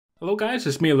Hello guys,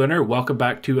 it's me Lunar, welcome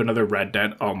back to another Red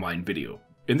Dead Online video.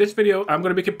 In this video, I'm going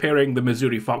to be comparing the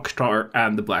Missouri Foxtrotter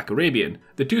and the Black Arabian,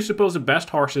 the two supposed best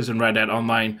horses in Red Dead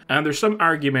Online, and there's some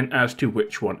argument as to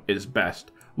which one is best.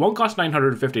 One costs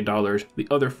 $950, the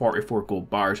other 44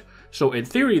 gold bars, so in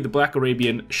theory the Black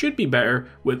Arabian should be better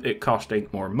with it costing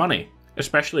more money,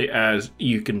 especially as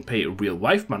you can pay real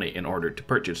life money in order to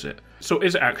purchase it. So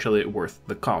is it actually worth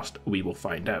the cost? We will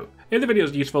find out. If the video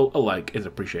is useful, a like is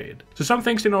appreciated. So some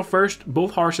things to know first,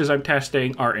 both horses I'm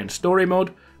testing are in story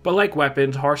mode, but like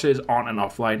weapons, horses on and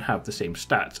offline have the same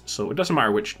stats, so it doesn't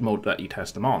matter which mode that you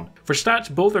test them on. For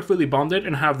stats, both are fully bonded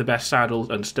and have the best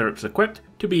saddles and stirrups equipped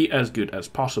to be as good as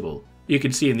possible. You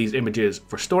can see in these images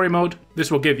for story mode,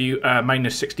 this will give you a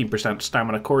minus 16%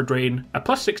 stamina core drain, a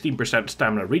plus 16%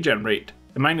 stamina regen rate,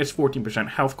 a minus 14%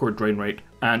 health core drain rate,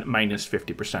 and minus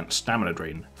 50% stamina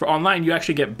drain. For online, you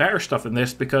actually get better stuff in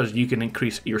this because you can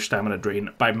increase your stamina drain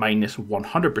by minus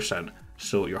 100%.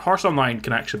 So your horse online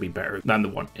can actually be better than the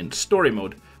one in story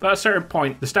mode. But at a certain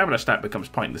point, the stamina stat becomes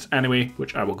pointless anyway,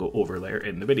 which I will go over later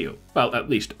in the video. Well, at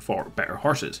least for better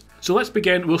horses. So let's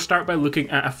begin. We'll start by looking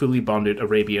at a fully bonded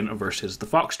Arabian versus the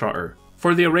Foxtrotter.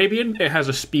 For the Arabian, it has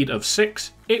a speed of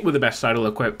 6, 8 with the best saddle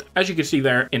equipped. As you can see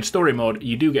there, in story mode,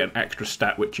 you do get an extra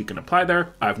stat which you can apply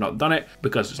there. I've not done it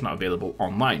because it's not available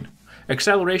online.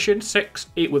 Acceleration, 6,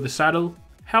 8 with the saddle.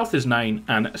 Health is 9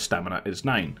 and stamina is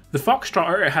 9. The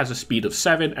Foxtrotter has a speed of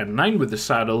 7 and 9 with the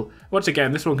saddle. Once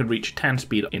again, this one can reach 10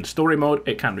 speed in story mode.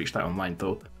 It can't reach that online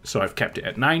though, so I've kept it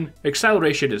at 9.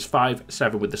 Acceleration is 5,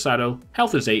 7 with the saddle.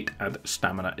 Health is 8 and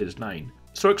stamina is 9.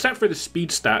 So except for the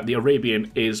speed stat, the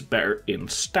Arabian is better in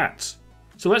stats.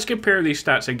 So let's compare these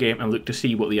stats in game and look to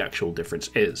see what the actual difference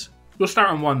is. We'll start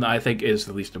on one that I think is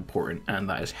the least important, and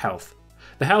that is health.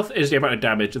 The health is the amount of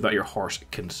damage that your horse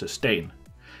can sustain.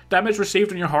 Damage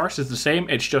received on your horse is the same,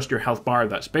 it's just your health bar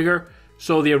that's bigger,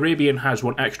 so the Arabian has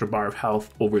 1 extra bar of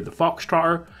health over the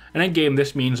Foxtrotter, and in game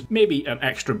this means maybe an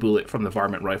extra bullet from the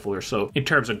varmint rifle or so in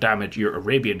terms of damage your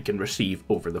Arabian can receive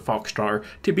over the Foxtrotter.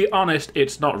 To be honest,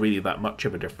 it's not really that much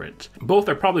of a difference. Both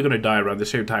are probably going to die around the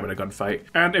same time in a gunfight,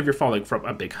 and if you're falling from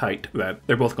a big height, then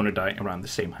they're both going to die around the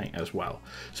same height as well.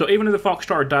 So even if the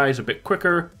Foxtrotter dies a bit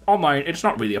quicker, online it's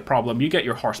not really a problem. You get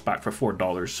your horse back for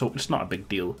 $4, so it's not a big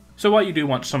deal. So while you do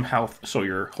want some health so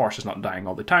your horse is not dying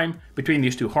all the time, between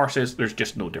these two horses there's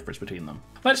just no difference between them.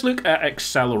 Let's look at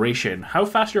acceleration, how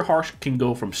fast your horse can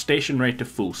go from stationary to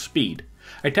full speed.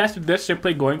 I tested this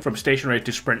simply going from stationary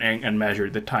to sprinting and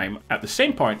measured the time at the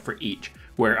same point for each,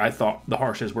 where I thought the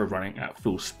horses were running at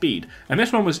full speed. And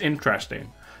this one was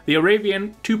interesting. The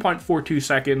Arabian 2.42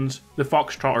 seconds, the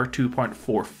Foxtrotter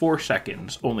 2.44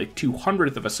 seconds, only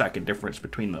 200th of a second difference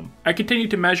between them. I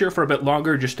continued to measure for a bit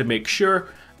longer just to make sure,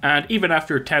 and even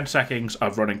after 10 seconds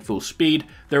of running full speed,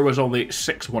 there was only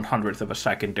 6/100th of a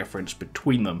second difference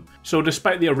between them. So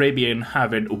despite the Arabian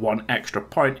having 1 extra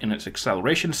point in its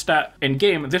acceleration stat, in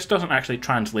game this doesn't actually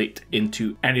translate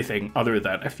into anything other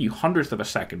than a few hundredths of a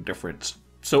second difference.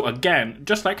 So again,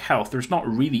 just like health, there's not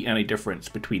really any difference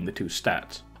between the two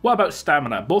stats. What about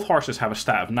stamina? Both horses have a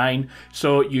stat of 9,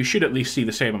 so you should at least see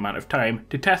the same amount of time.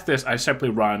 To test this, I simply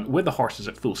ran with the horses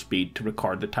at full speed to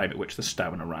record the time at which the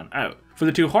stamina ran out. For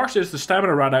the two horses, the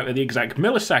stamina ran out at the exact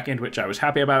millisecond, which I was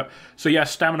happy about, so yes,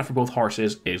 stamina for both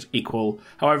horses is equal.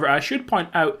 However, I should point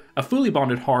out, a fully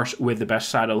bonded horse with the best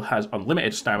saddle has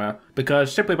unlimited stamina,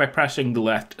 because simply by pressing the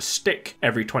left stick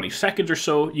every 20 seconds or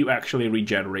so, you actually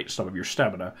regenerate some of your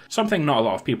stamina. Something not a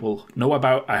lot of people know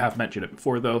about, I have mentioned it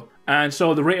before though. And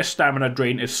so the rate of stamina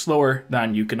drain is slower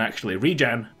than you can actually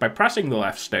regen by pressing the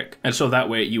left stick, and so that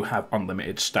way you have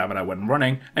unlimited stamina when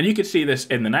running. And you can see this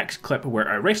in the next clip where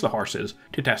I race the horses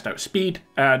to test out speed,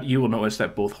 and you will notice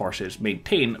that both horses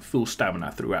maintain full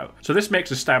stamina throughout. So this makes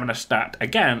the stamina stat,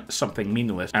 again, something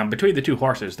meaningless, and between the two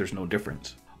horses there's no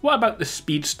difference. What about the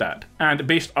speed stat? And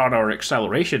based on our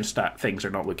acceleration stat, things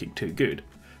are not looking too good.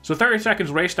 So 30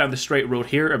 seconds race down the straight road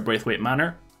here at Braithwaite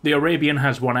Manor. The Arabian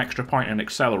has 1 extra point in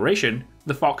acceleration,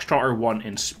 the Foxtrotter 1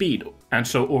 in speed, and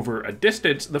so over a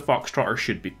distance the Foxtrotter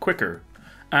should be quicker.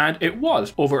 And it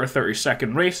was over a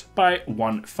 30-second race by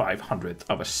 1/500th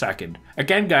of a second.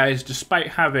 Again guys, despite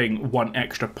having 1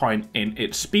 extra point in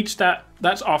its speed stat,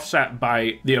 that's offset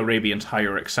by the Arabian's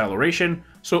higher acceleration,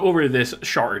 so over this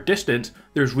shorter distance,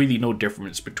 there's really no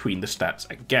difference between the stats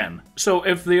again. So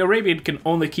if the Arabian can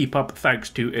only keep up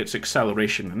thanks to its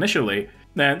acceleration initially,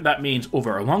 then that means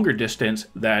over a longer distance,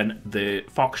 then the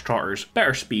Foxtrotter's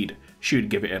better speed should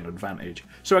give it an advantage.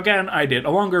 So again, I did a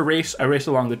longer race. I raced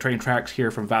along the train tracks here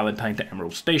from Valentine to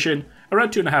Emerald Station,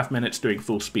 around 2.5 minutes doing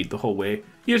full speed the whole way,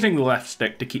 using the left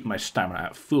stick to keep my stamina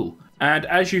at full. And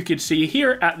as you can see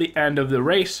here at the end of the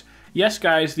race, Yes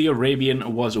guys, the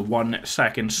Arabian was 1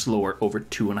 second slower over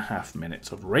 2.5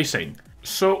 minutes of racing.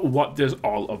 So what does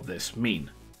all of this mean?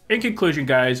 In conclusion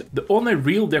guys, the only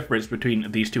real difference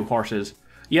between these two horses,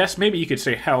 yes, maybe you could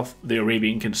say health, the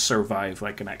Arabian can survive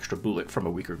like an extra bullet from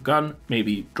a weaker gun,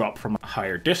 maybe drop from a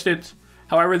higher distance.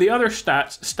 However, the other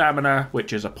stats, stamina,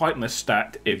 which is a pointless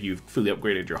stat if you've fully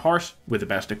upgraded your horse with the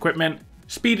best equipment,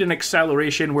 speed and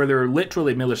acceleration where there are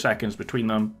literally milliseconds between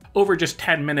them. Over just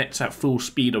 10 minutes at full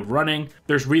speed of running,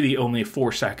 there's really only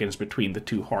 4 seconds between the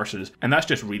two horses, and that's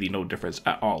just really no difference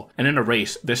at all. And in a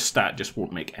race, this stat just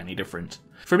won't make any difference.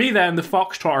 For me then, the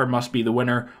Foxtrotter must be the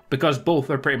winner because both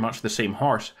are pretty much the same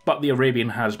horse, but the Arabian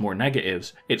has more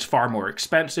negatives. It's far more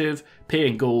expensive,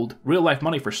 paying gold, real life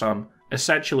money for some,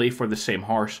 essentially for the same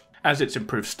horse, as its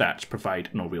improved stats provide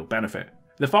no real benefit.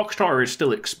 The Foxtrotter is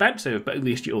still expensive, but at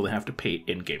least you only have to pay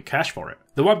in-game cash for it.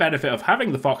 The one benefit of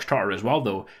having the Foxtrotter as well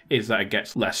though, is that it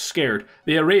gets less scared.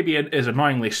 The Arabian is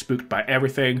annoyingly spooked by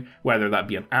everything, whether that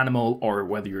be an animal or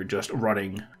whether you're just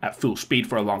running at full speed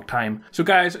for a long time. So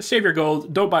guys, save your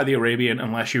gold, don't buy the Arabian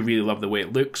unless you really love the way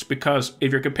it looks, because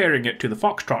if you're comparing it to the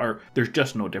Foxtrotter, there's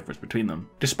just no difference between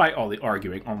them, despite all the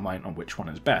arguing online on which one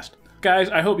is best. Guys,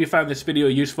 I hope you found this video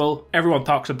useful. Everyone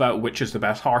talks about which is the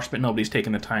best horse, but nobody's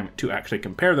taken the time to actually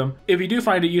compare them. If you do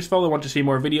find it useful and want to see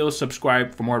more videos,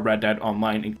 subscribe for more Red Dead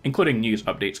Online, including news,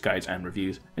 updates, guides, and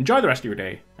reviews. Enjoy the rest of your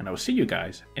day, and I will see you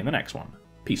guys in the next one.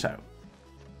 Peace out.